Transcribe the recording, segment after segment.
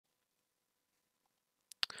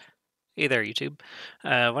Hey there, YouTube.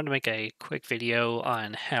 I wanted to make a quick video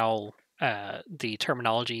on how the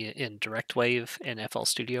terminology in DirectWave and FL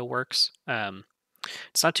Studio works.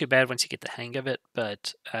 It's not too bad once you get the hang of it,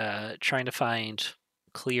 but trying to find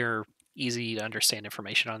clear, easy to understand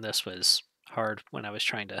information on this was hard when I was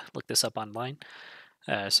trying to look this up online.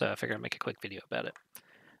 So I figured I'd make a quick video about it.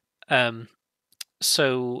 Um,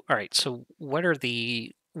 all right. So what are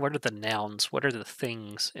the nouns? What are the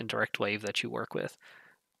things in DirectWave that you work with?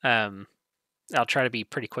 Um, I'll try to be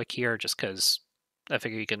pretty quick here just because I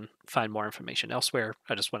figure you can find more information elsewhere.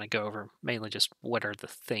 I just want to go over mainly just what are the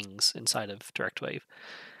things inside of DirectWave.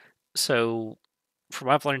 So, from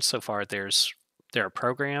what I've learned so far, there are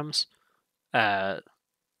programs, uh,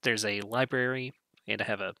 there's a library, and I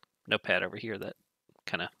have a notepad over here that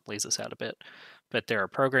kind of lays this out a bit. But there are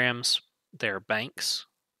programs, there are banks,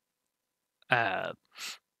 uh,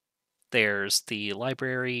 there's the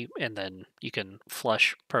library, and then you can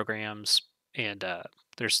flush programs, and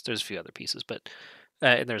there's a few other pieces, but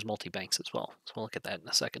and there's multi-banks as well. So we'll look at that in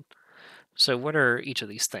a second. So what are each of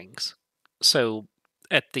these things? So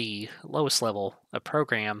at the lowest level, a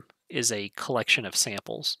program is a collection of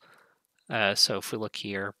samples. So if we look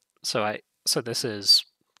here, so this is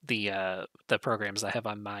the programs I have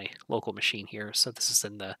on my local machine here. So this is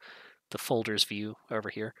in the folders view over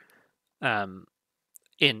here. Um,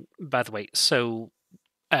 and by the way, so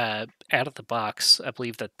out of the box, I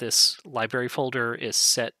believe that this library folder is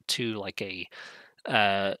set to like a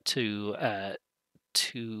uh, to uh,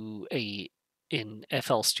 to a in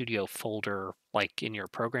FL Studio folder, like in your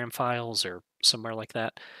program files or somewhere like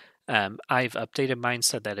that. I've updated mine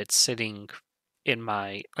so that it's sitting in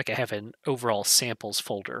my like I have an overall samples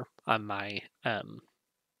folder on my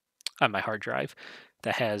hard drive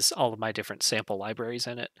that has all of my different sample libraries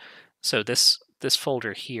in it. So this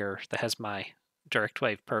folder here that has my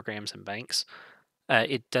DirectWave programs and banks,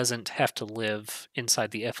 it doesn't have to live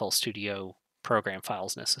inside the FL Studio program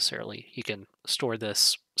files necessarily. You can store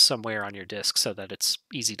this somewhere on your disk so that it's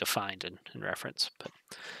easy to find and reference. But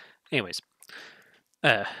anyways,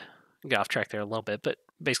 got off track there a little bit, but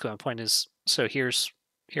basically my point is, so here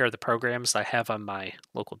are the programs I have on my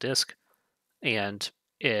local disk, and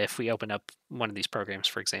if we open up one of these programs,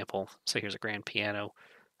 for example, so here's a grand piano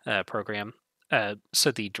program.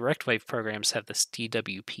 So the DirectWave programs have this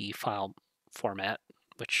DWP file format,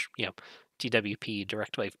 which, DWP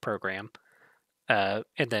DirectWave program. And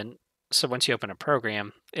then, so once you open a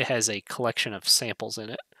program, it has a collection of samples in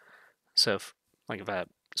it. So if I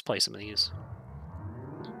just play some of these.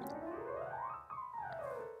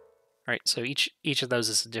 All right, so each of those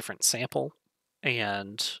is a different sample.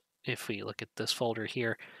 And if we look at this folder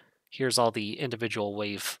here, here's all the individual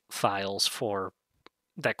wave files for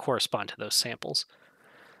that correspond to those samples.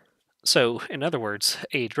 So, in other words,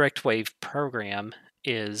 a DirectWave program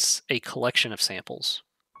is a collection of samples,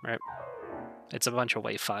 right? It's a bunch of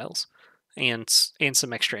wave files and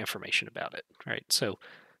some extra information about it, right? So,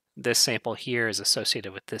 this sample here is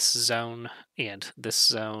associated with this zone, and this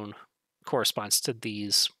zone corresponds to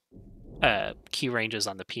these key ranges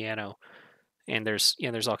on the piano. And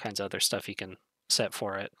there's all kinds of other stuff you can set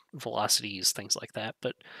for it, velocities, things like that.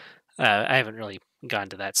 But I haven't really gone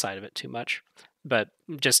to that side of it too much. But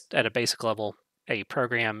just at a basic level, a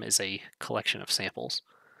program is a collection of samples.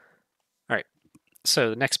 All right.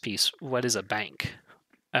 So the next piece, what is a bank?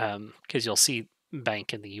 Because you'll see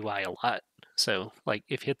bank in the UI a lot. So like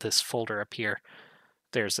if you hit this folder up here,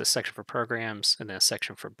 there's a section for programs and then a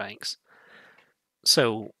section for banks.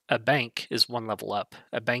 So a bank is one level up.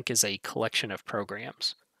 A bank is a collection of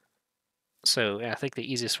programs. So I think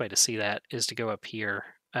the easiest way to see that is to go up here.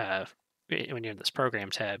 When you're in this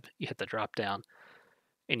program tab, you hit the drop down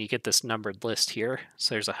and you get this numbered list here.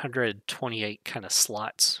 So there's 128 kind of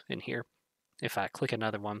slots in here. If I click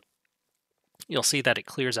another one, you'll see that it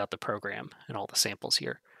clears out the program and all the samples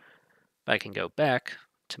here. I can go back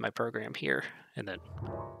to my program here and then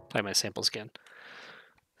play my samples again.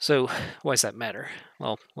 So why does that matter?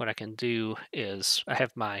 Well, what I can do is I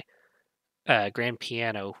have my grand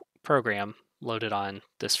piano program loaded on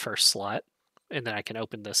this first slot, and then I can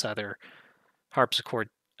open this other harpsichord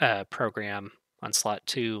program on slot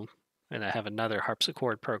 2, and I have another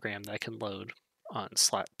harpsichord program that I can load on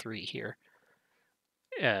slot 3 here.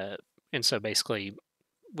 And so basically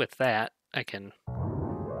with that, I can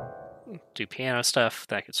do piano stuff,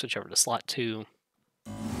 then I can switch over to slot 2,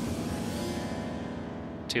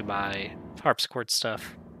 to my harpsichord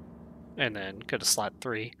stuff, and then go to slot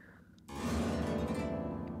 3,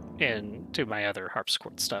 and do my other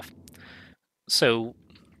harpsichord stuff. So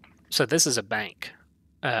this is a bank,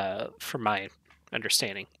 from my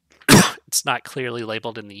understanding. It's not clearly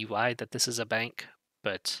labeled in the UI that this is a bank,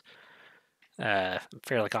 but I'm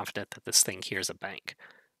fairly confident that this thing here is a bank.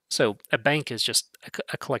 So a bank is just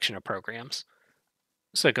a collection of programs.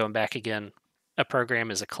 So going back again, a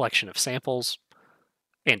program is a collection of samples,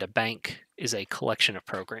 and a bank is a collection of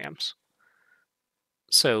programs.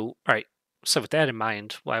 So, all right. So with that in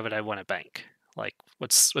mind, why would I want a bank? Like,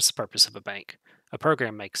 what's the purpose of a bank? A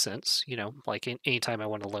program makes sense, like anytime I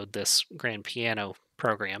want to load this grand piano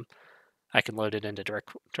program, I can load it into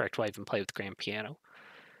DirectWave and play with grand piano.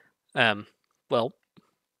 Well,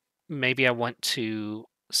 maybe I want to.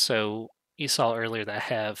 So you saw earlier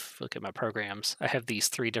that look at my programs. I have these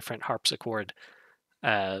 3 different harpsichord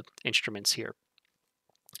instruments here.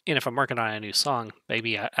 And if I'm working on a new song,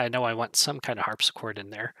 maybe I know I want some kind of harpsichord in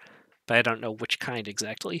there, but I don't know which kind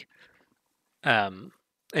exactly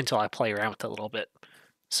until I play around with it a little bit.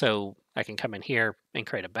 So I can come in here and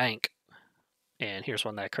create a bank. And here's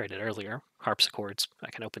one that I created earlier, harpsichords.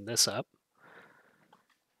 I can open this up.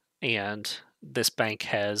 And this bank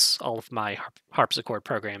has all of my harpsichord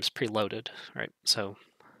programs preloaded, right? So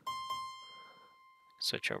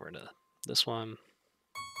switch over to this one,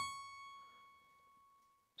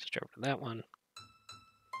 switch over to that one.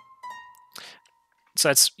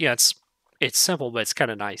 So it's simple, but it's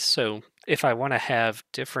kind of nice. So if I want to have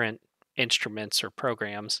different instruments or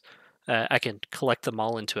programs, I can collect them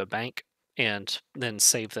all into a bank and then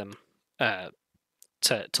save them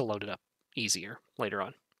to load it up easier later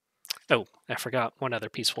on. Oh, I forgot one other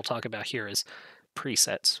piece we'll talk about here is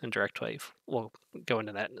presets in DirectWave. We'll go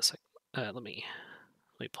into that in a sec. Let me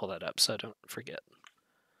pull that up so I don't forget.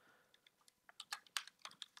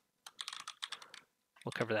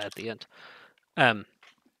 We'll cover that at the end.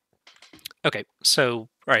 Okay, so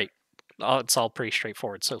right, it's all pretty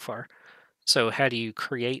straightforward so far. So how do you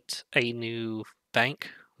create a new bank?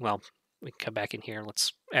 Well, we can come back in here.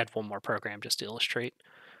 Let's add one more program just to illustrate.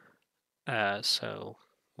 So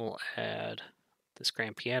we'll add this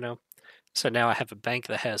grand piano. So now I have a bank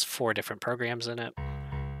that has 4 different programs in it.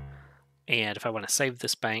 And if I want to save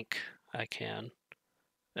this bank, I can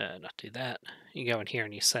not do that. You go in here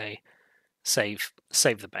and you say save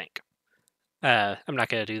the bank. I'm not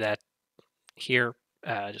going to do that here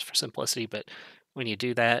just for simplicity, but when you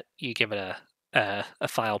do that, you give it a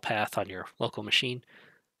file path on your local machine.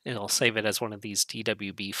 It'll save it as one of these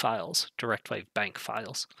DWB files, DirectWave bank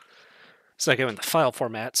files. So I go in the file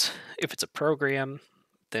formats. If it's a program,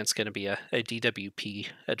 then it's going to be a DWP,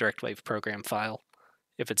 a DirectWave program file.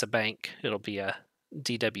 If it's a bank, it'll be a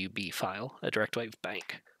DWB file, a DirectWave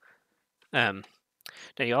bank. Now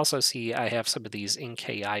you also see I have some of these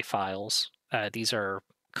NKI files. These are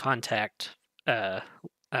contact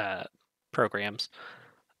programs.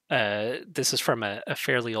 This is from a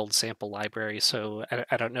fairly old sample library, so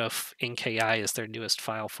I don't know if NKI is their newest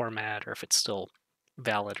file format or if it's still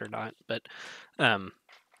valid or not. But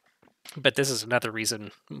this is another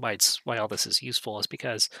reason why all this is useful is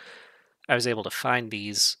because I was able to find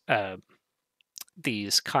these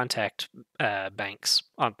contact banks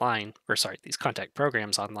online, or sorry, these contact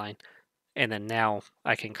programs online, and then now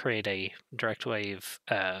I can create a DirectWave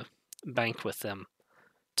bank with them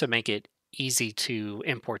to make it easy to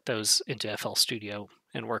import those into FL Studio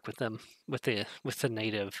and work with them with the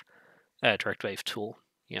native DirectWave tool.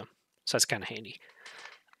 Yeah, so that's kind of handy.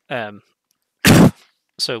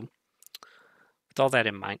 So with all that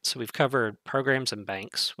in mind, so we've covered programs and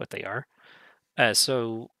banks, what they are.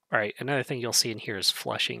 So all right, another thing you'll see in here is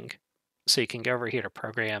flushing. So you can go over here to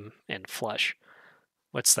program and flush.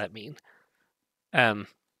 What's that mean?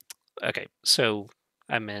 Okay, so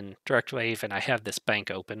I'm in DirectWave and I have this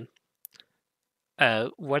bank open.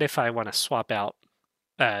 What if I want to swap out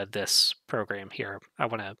this program here? I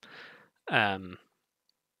want to,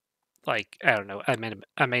 like, I don't know,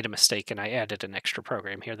 I made a mistake and I added an extra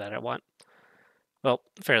program here that I want. Well,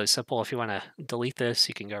 fairly simple. If you want to delete this,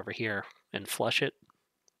 you can go over here and flush it.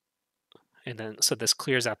 And then, so this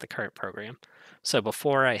clears out the current program. So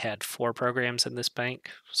before I had 4 programs in this bank.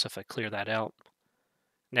 So if I clear that out,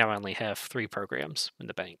 now I only have 3 programs in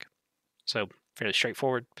the bank. So fairly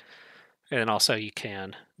straightforward. And then also you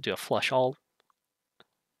can do a flush all,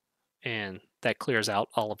 and that clears out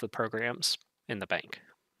all of the programs in the bank,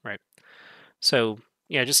 right? So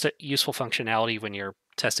yeah, just a useful functionality when you're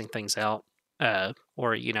testing things out,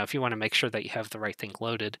 or if you want to make sure that you have the right thing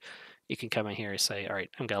loaded, you can come in here and say, all right,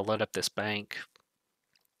 I'm going to load up this bank,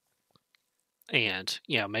 and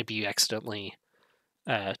maybe you accidentally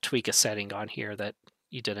tweak a setting on here that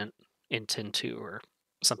you didn't intend to, or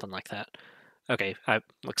something like that. Okay,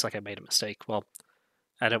 looks like I made a mistake. Well,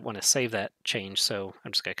 I don't want to save that change, so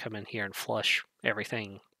I'm just going to come in here and flush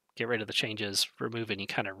everything, get rid of the changes, remove any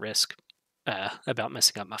kind of risk about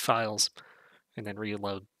messing up my files, and then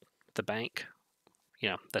reload the bank,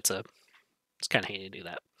 it's kind of handy to do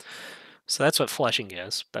that. So that's what flushing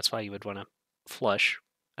is. That's why you would want to flush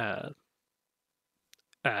a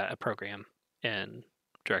program in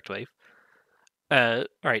DirectWave. All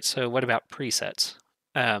right, so what about presets?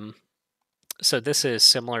 So this is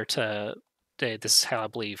similar to, this is how I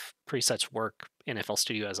believe presets work in FL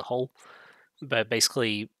Studio as a whole. But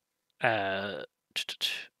basically,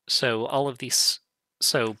 so all of these,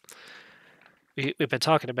 so we've been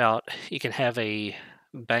talking about, you can have a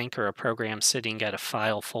bank or a program sitting at a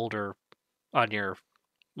file folder on your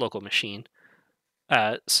local machine.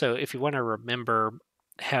 So if you want to remember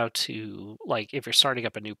how to, like, if you're starting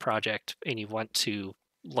up a new project and you want to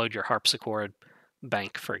load your harpsichord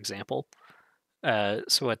bank, for example,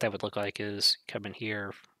 so what that would look like is come in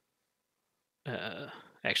here.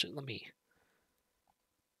 Actually,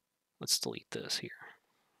 let's delete this here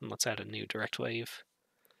and let's add a new DirectWave.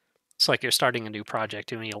 It's like you're starting a new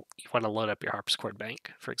project and you want to load up your harpsichord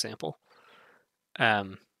bank, for example.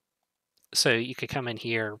 So you could come in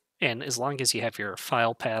here, and as long as you have your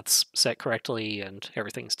file paths set correctly and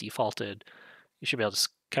everything's defaulted, you should be able to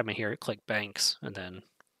come in here, click banks, and then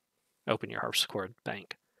open your harpsichord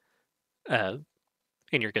bank. And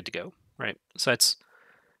you're good to go, right? So that's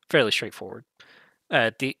fairly straightforward.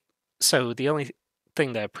 So the only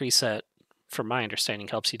thing that a preset, from my understanding,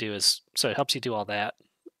 helps you do is, so it helps you do all that,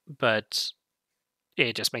 but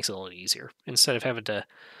it just makes it a little easier. Instead of having to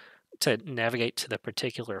navigate to the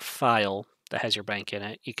particular file that has your bank in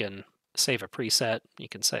it, you can save a preset. You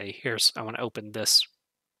can say, I want to open this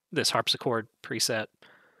harpsichord preset,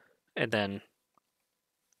 and then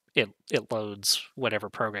it loads whatever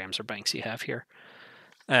programs or banks you have here.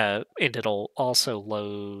 And it'll also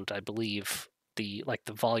load, I believe, the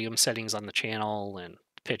volume settings on the channel and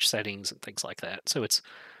pitch settings and things like that. So it's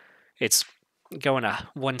going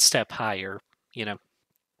one step higher. I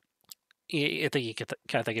think you could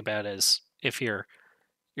kind of think about it as, if you're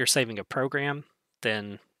saving a program,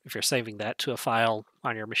 then if you're saving that to a file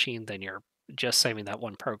on your machine, then you're just saving that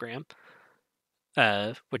one program,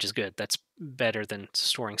 which is good. That's better than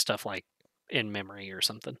storing stuff like in memory or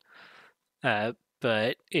something.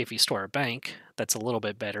 But if you store a bank, that's a little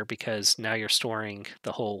bit better, because now you're storing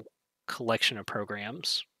the whole collection of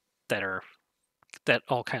programs that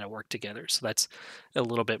all kind of work together. So that's a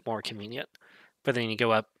little bit more convenient. But then you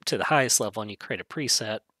go up to the highest level and you create a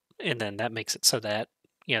preset, and then that makes it so that,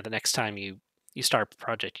 the next time you start a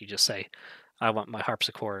project, you just say, I want my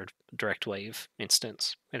harpsichord DirectWave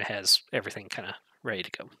instance, and it has everything kind of ready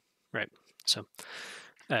to go, right? So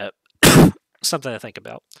something to think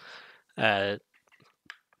about.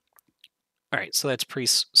 All right, so that's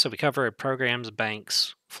so we covered programs,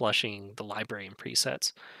 banks, flushing, the library, and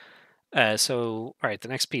presets. All right, the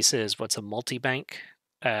next piece is, what's a multi-bank?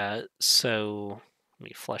 So let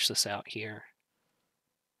me flush this out here.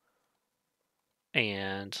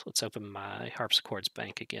 And let's open my harpsichords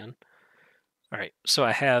bank again. All right, so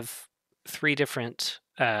I have 3 different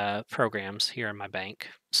programs here in my bank.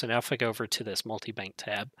 So now if I go over to this multi-bank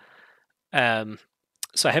tab,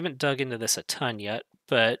 so I haven't dug into this a ton yet,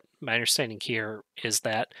 but my understanding here is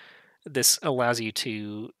that this allows you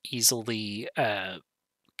to easily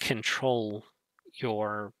control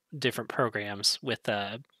your different programs with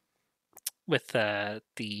the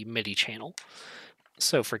MIDI channel.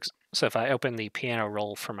 So if I open the piano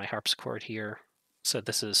roll for my harpsichord here, so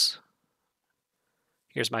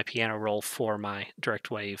here's my piano roll for my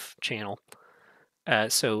DirectWave channel.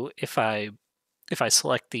 So if I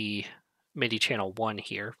select the MIDI channel 1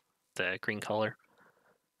 here, the green color,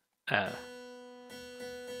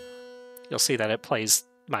 you'll see that it plays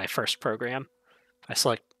my first program. I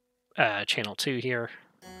select channel 2 here,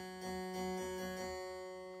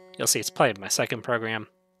 you'll see it's playing my second program.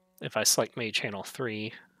 If I select MIDI channel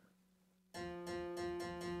 3,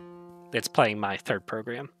 it's playing my third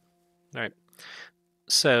program. All right.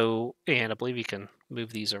 So, and I believe you can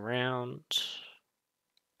move these around.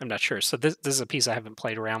 I'm not sure. So this is a piece I haven't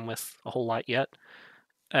played around with a whole lot yet.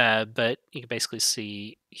 But you can basically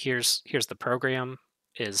see, here's the program.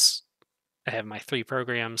 I have my 3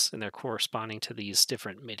 programs, and they're corresponding to these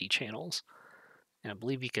different MIDI channels. And I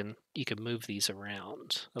believe you can move these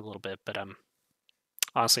around a little bit, but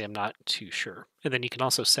honestly, I'm not too sure. And then you can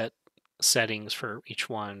also set settings for each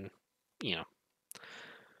one,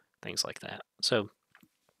 things like that. So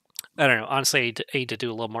I don't know. Honestly, I need to do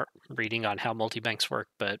a little more reading on how multi-banks work,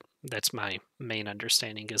 but that's my main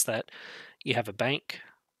understanding, is that you have a bank.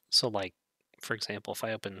 So like, for example, if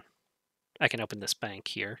I can open this bank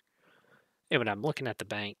here. And when I'm looking at the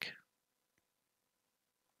bank,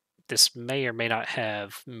 this may or may not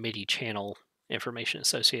have MIDI channel information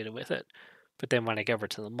associated with it. But then when I go over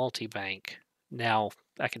to the multi-bank, now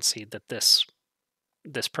I can see that this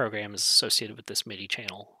program is associated with this MIDI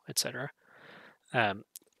channel, etc. Um,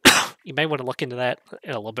 you may want to look into that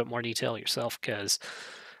in a little bit more detail yourself, because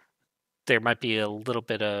there might be a little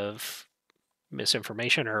bit of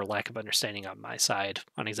misinformation or lack of understanding on my side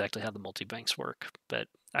on exactly how the multi-banks work, but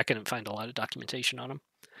I couldn't find a lot of documentation on them.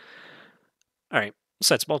 All right,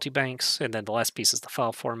 so that's multi-banks, and then the last piece is the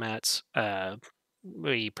file formats.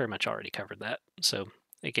 We pretty much already covered that. So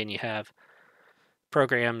again, you have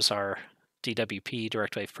programs are DWP,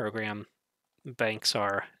 DirectWave program. Banks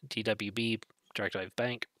are DWB, DirectWave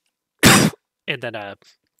bank. and then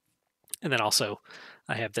also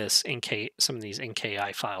I have this some of these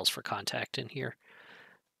NKI files for contact in here.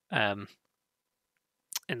 And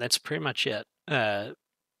that's pretty much it.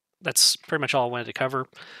 That's pretty much all I wanted to cover.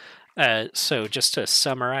 So just to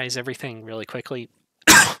summarize everything really quickly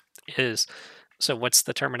so what's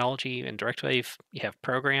the terminology in DirectWave? You have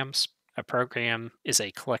programs. A program is a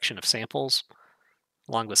collection of samples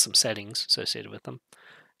along with some settings associated with them.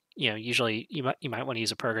 Usually you might want to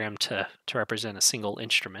use a program to represent a single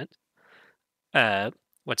instrument.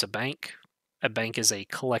 What's a bank? A bank is a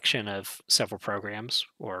collection of several programs,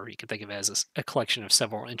 or you can think of it as a collection of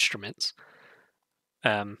several instruments.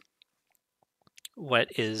 What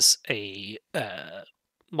is a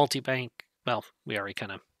multi-bank? Well, we already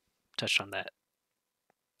kind of touched on that.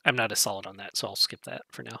 I'm not as solid on that, so I'll skip that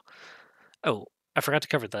for now. Oh, I forgot to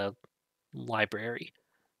cover the library.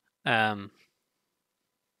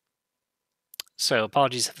 So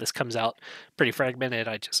apologies if this comes out pretty fragmented.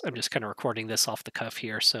 I'm just kind of recording this off the cuff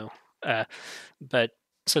here. So, but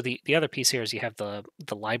so the other piece here is you have the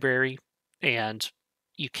library, and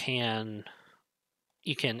you can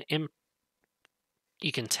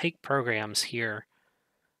take programs here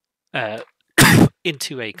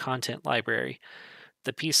into a content library.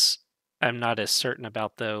 The piece I'm not as certain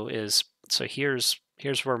about though is, so here's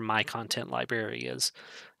where my content library is.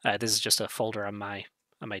 This is just a folder on my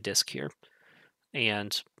disk here.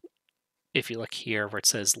 And if you look here where it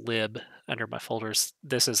says lib under my folders,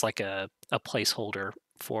 this is like a placeholder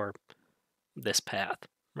for this path,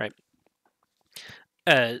 right?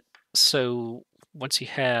 So once you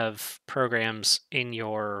have programs in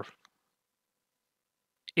your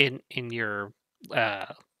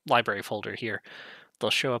library folder here, they'll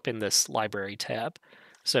show up in this library tab.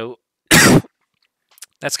 So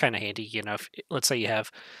that's kind of handy. If, let's say you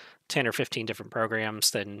have 10 or 15 different programs,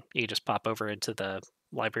 then you just pop over into the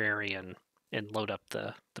library and load up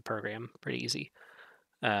the program pretty easy.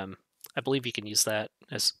 I believe you can use that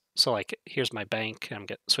as, so like here's my bank, I'm going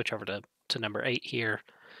to switch over to number 8 here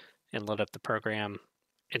and load up the program.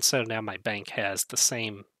 And so now my bank has the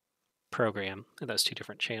same program in those two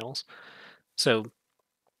different channels. So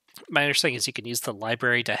my understanding is you can use the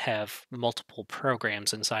library to have multiple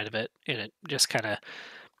programs inside of it, and it just kind of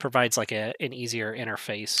provides like an easier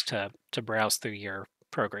interface to browse through your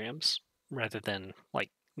programs rather than like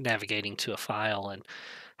navigating to a file and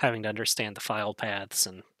having to understand the file paths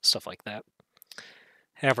and stuff like that.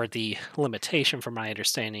 However, the limitation from my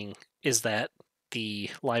understanding is that the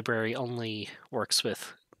library only works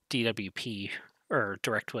with DWP or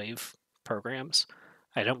DirectWave programs.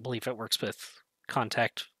 I don't believe it works with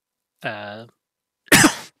contact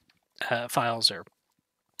files or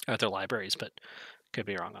other libraries, but could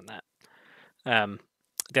be wrong on that.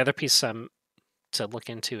 The other piece to look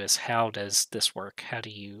into is, how does this work? How do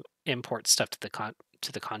you import stuff to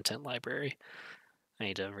the content library? I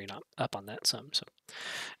need to read up on that some. So,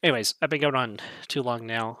 anyways, I've been going on too long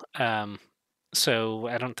now. So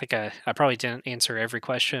I don't think I probably didn't answer every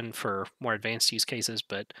question for more advanced use cases,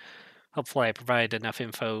 but hopefully I provided enough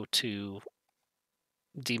info to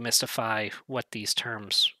demystify what these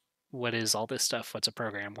terms, what is all this stuff, what's a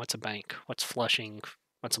program, what's a bank, what's flushing,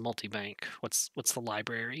 what's a multi-bank, what's the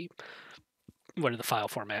library, what are the file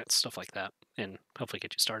formats, stuff like that, and hopefully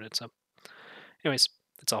get you started. So anyways,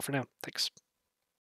 that's all for now. Thanks.